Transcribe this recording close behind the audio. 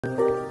Hey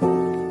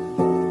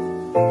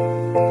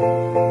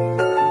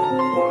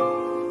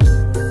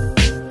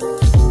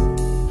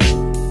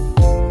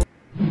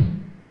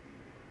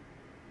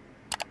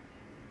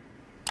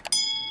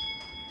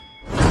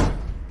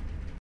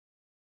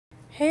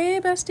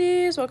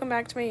besties, welcome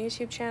back to my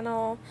YouTube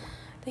channel.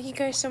 Thank you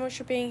guys so much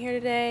for being here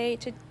today.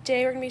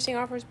 Today we're going to be seeing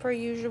offers per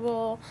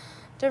usual.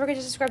 Don't forget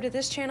to subscribe to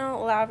this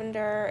channel,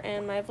 Lavender,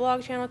 and my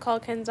vlog channel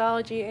called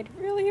Kenzology. I'd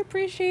really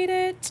appreciate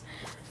it.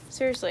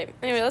 Seriously.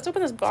 Anyway, let's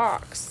open this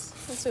box.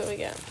 Let's see what we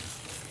get.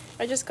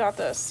 I just got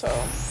this, so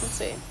let's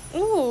see.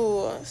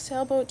 Ooh,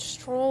 sailboat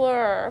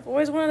stroller. I've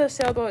always wanted a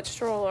sailboat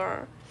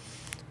stroller.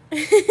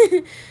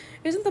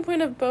 Isn't the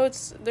point of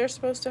boats they're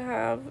supposed to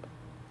have...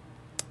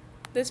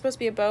 This is supposed to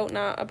be a boat,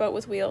 not a boat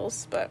with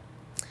wheels, but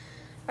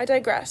I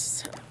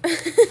digress.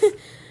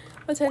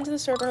 Let's head into the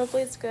server.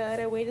 Hopefully it's good.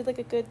 I waited like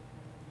a good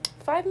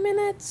 5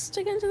 minutes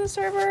to get into the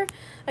server.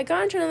 I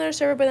got into another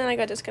server, but then I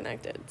got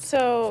disconnected.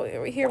 So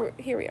here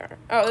we are.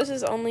 Oh, this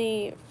is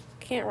only...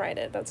 Can't write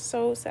it. That's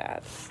so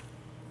sad.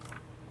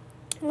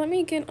 Let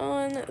me get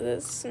on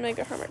this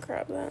Mega Hermit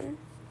Crab then.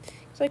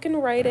 So I can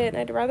write it.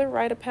 I'd rather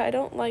write a pet. I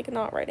don't like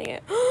not writing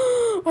it.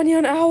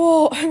 Onion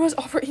Owl! I must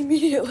offer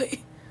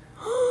immediately.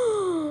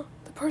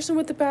 The person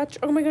with the bat...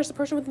 Oh my gosh, the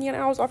person with the neon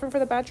owl is offering for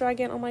the bat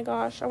dragon. Oh my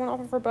gosh, I want to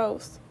offer for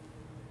both.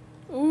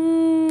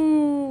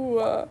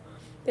 Ooh,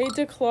 they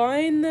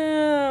decline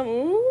them.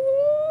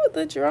 Ooh,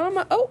 the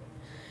drama. Oh,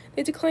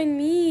 they declined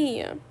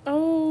me.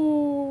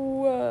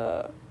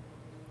 Oh,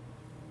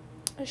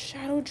 a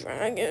shadow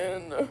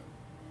dragon. Oh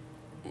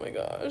my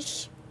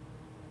gosh.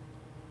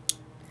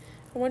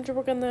 I wonder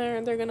what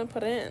they're gonna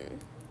put in.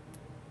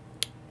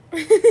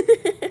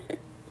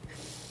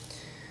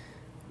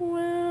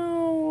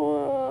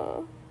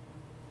 Wow.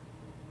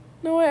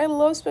 No way, I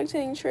love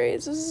spectating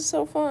trades. This is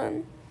so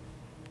fun.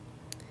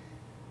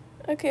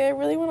 Okay, I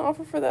really want to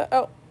offer for that.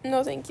 Oh,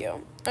 no thank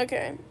you.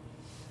 Okay.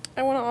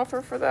 I want to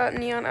offer for that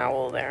neon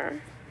owl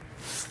there.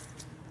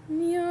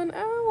 Neon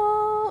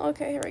owl.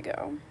 Okay, here we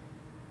go.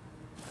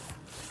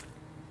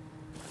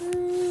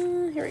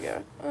 Here we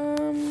go.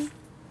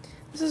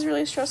 This is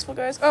really stressful,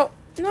 guys. Oh,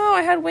 no,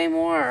 I had way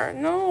more.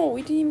 No,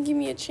 we didn't even give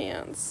me a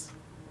chance.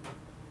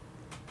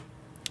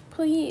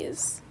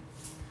 Please.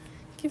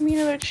 Give me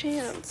another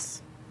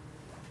chance.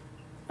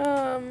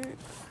 I'm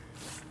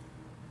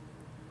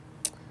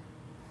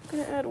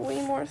gonna add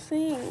way more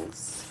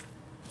things.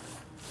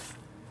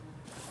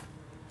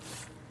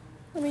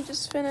 Let me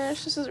just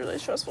finish. This is really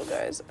stressful,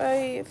 guys.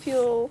 I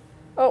feel...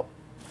 Oh,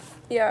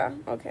 yeah,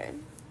 okay.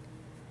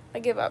 I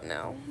give up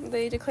now.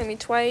 They declined me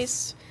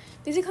twice.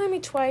 They declined me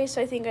twice.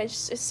 I think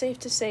it's safe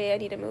to say I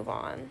need to move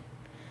on.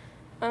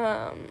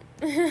 I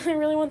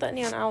really want that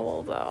neon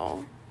owl,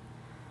 though.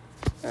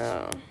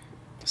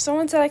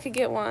 Someone said I could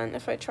get one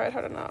if I tried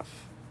hard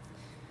enough.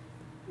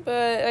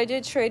 But I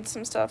did trade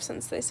some stuff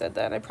since they said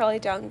that. I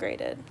probably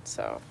downgraded,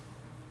 so.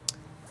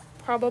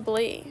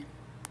 Probably.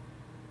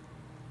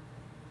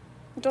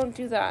 Don't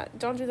do that.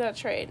 Don't do that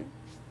trade.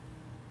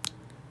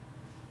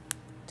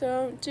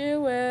 Don't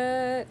do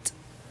it.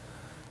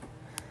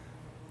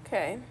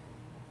 Okay.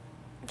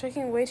 I'm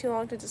taking way too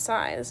long to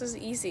decide. This is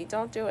easy.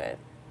 Don't do it.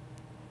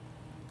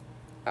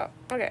 Oh,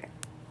 okay.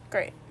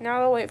 Great. Now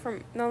they'll wait for...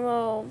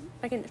 Now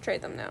I can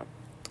trade them now.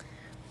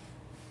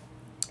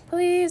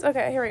 Please.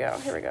 Okay, here we go.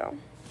 Here we go.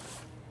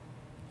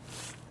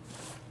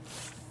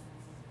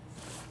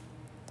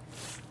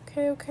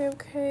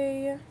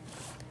 Okay.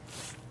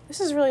 This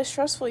is really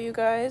stressful, you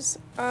guys.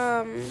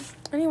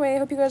 Anyway, I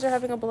hope you guys are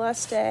having a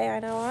blessed day. I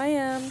know I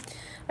am.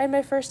 I had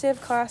my first day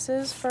of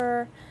classes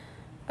for,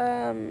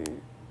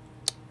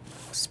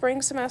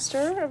 spring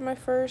semester of my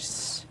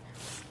first,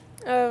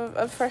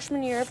 of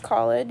freshman year of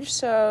college,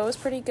 so it was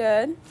pretty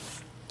good.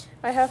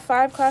 I have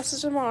 5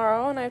 classes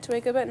tomorrow, and I have to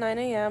wake up at 9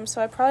 a.m., so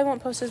I probably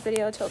won't post this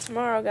video till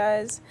tomorrow,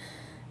 guys,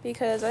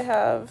 because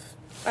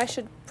I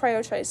should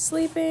prioritize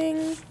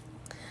sleeping.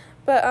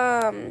 But,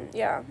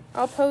 yeah,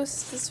 I'll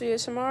post this video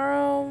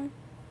tomorrow.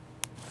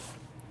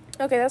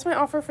 Okay, that's my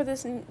offer for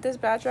this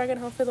bat dragon.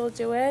 Hopefully they'll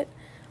do it.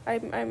 I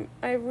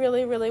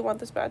really, really want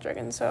this bat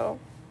dragon, so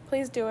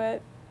please do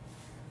it.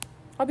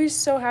 I'll be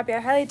so happy. I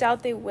highly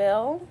doubt they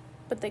will,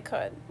 but they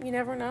could. You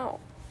never know.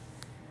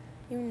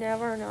 You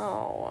never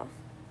know.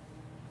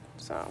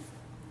 So.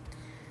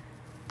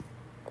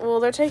 Well,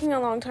 they're taking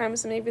a long time,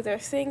 so maybe they're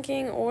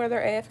thinking, or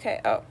they're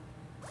AFK. Oh.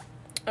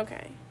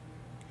 Okay.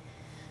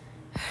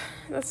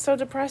 That's so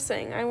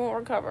depressing. I won't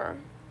recover.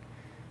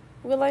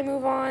 Will I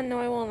move on?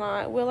 No, I will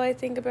not. Will I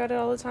think about it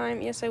all the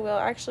time? Yes, I will.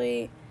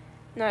 Actually,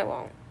 no, I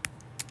won't.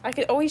 I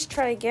could always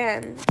try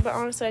again, but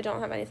honestly, I don't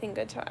have anything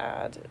good to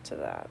add to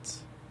that.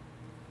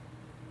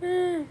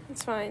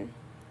 It's fine.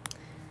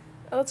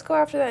 Let's go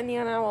after that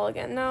neon owl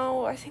again.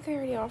 No, I think I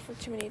already offered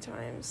too many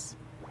times.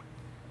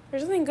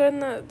 There's nothing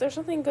good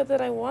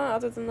that I want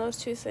other than those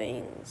 2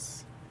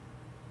 things.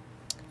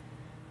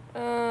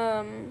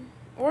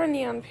 Or a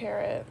neon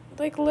parrot.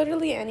 Like,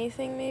 literally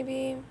anything,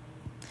 maybe.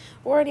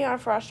 Or a neon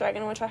frost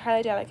dragon, which I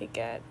highly doubt I could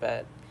get,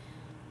 but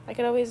I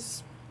could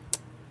always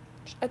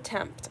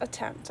attempt.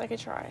 I could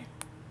try.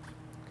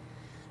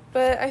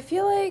 But I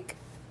feel like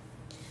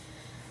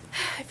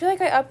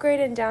I upgrade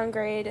and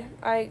downgrade.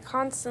 I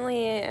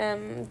constantly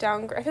am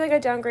I feel like I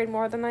downgrade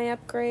more than I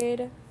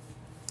upgrade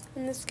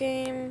in this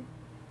game.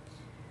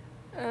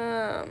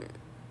 I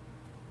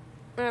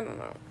don't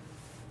know.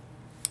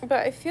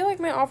 But I feel like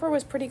my offer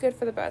was pretty good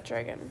for the Bat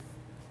Dragon.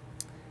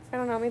 I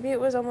don't know, maybe it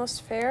was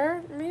almost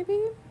fair, maybe?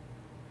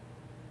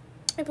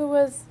 If it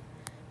was,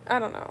 I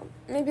don't know.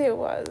 Maybe it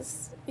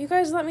was. You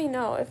guys let me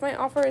know. If my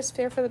offer is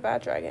fair for the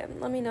Bat Dragon,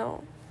 let me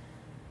know.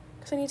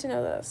 Because I need to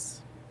know this.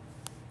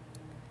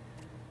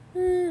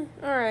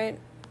 Alright.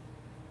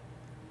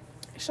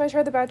 Should I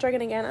try the Bat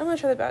Dragon again? I'm going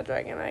to try the Bat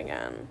Dragon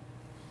again.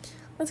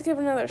 Let's give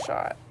it another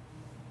shot.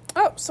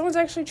 Oh, someone's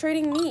actually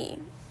trading me.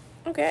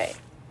 Okay.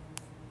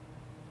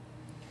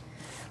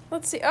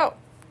 Let's see. Oh,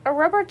 a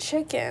rubber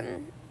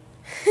chicken.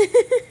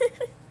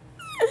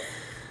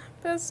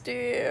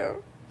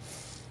 Bestie.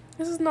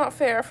 This is not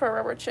fair for a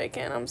rubber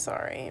chicken. I'm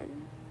sorry.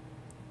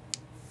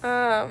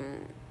 Yeah,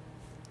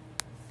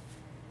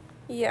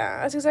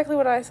 that's exactly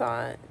what I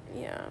thought.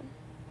 Yeah.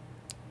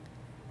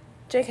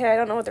 JK, I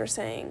don't know what they're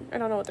saying. I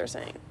don't know what they're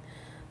saying.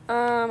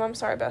 I'm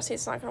sorry, bestie.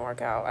 It's not gonna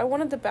work out. I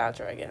wanted the Bat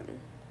Dragon,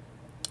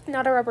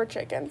 not a rubber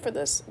chicken for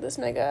this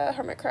mega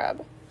hermit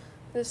crab.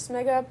 This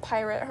mega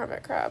pirate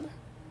hermit crab.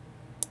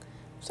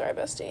 Sorry,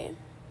 bestie.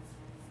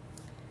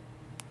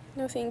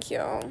 No, thank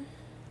you.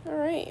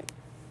 Alright.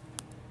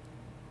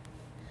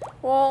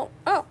 Well,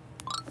 oh,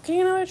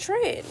 getting another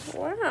trade.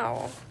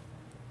 Wow.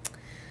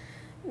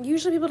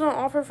 Usually people don't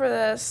offer for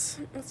this.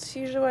 That's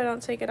usually why I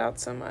don't take it out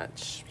so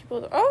much.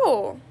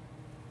 Oh!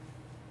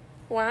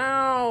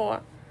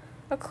 Wow.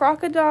 A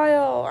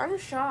crocodile. I'm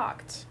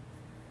shocked.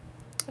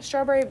 A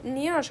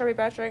neon strawberry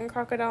Bat Dragon,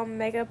 crocodile,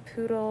 mega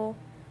poodle,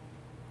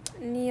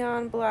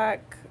 neon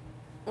black,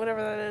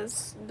 whatever that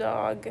is,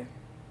 dog.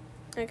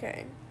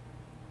 Okay.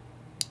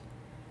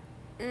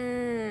 I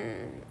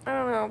don't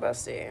know,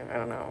 bestie. I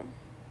don't know.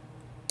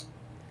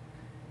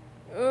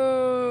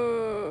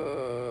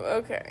 Ooh,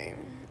 okay.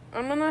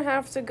 I'm gonna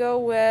have to go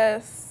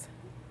with...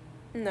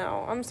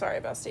 No, I'm sorry,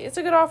 bestie. It's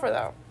a good offer,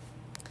 though.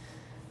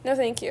 No,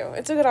 thank you.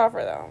 It's a good offer,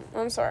 though.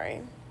 I'm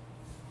sorry.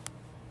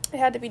 It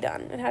had to be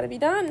done. It had to be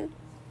done.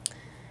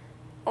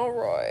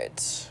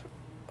 Alright.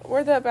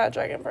 Where'd that Bat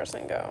Dragon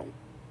person go?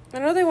 I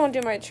know they won't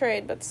do my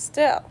trade, but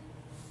still.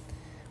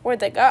 Where'd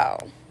they go?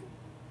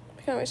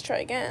 I can always try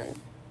again.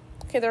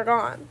 Okay, they're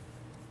gone.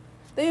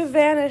 They've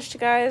vanished,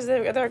 guys.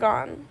 They're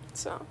gone.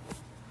 So,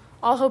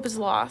 all hope is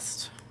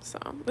lost. So,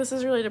 this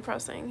is really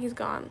depressing. He's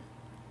gone.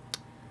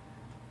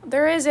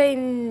 There is a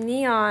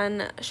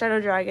neon shadow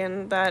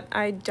dragon that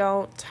I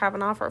don't have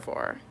an offer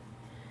for.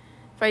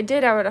 If I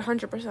did, I would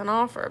 100%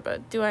 offer,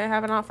 but do I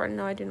have an offer?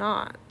 No, I do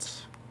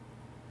not.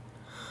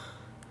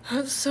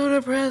 That's so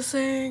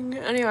depressing.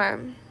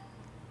 Anyway.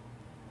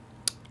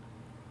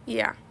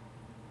 Yeah.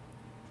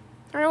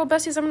 Alright, well,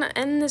 besties, I'm gonna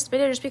end this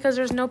video just because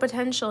there's no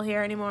potential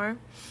here anymore.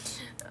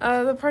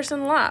 The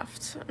person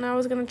left, and I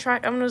was gonna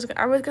track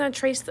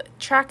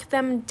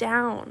them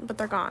down, but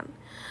they're gone.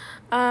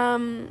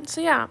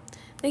 So yeah.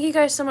 Thank you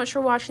guys so much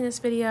for watching this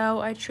video.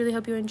 I truly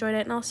hope you enjoyed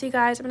it, and I'll see you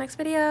guys in my next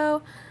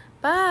video.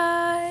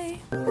 Bye!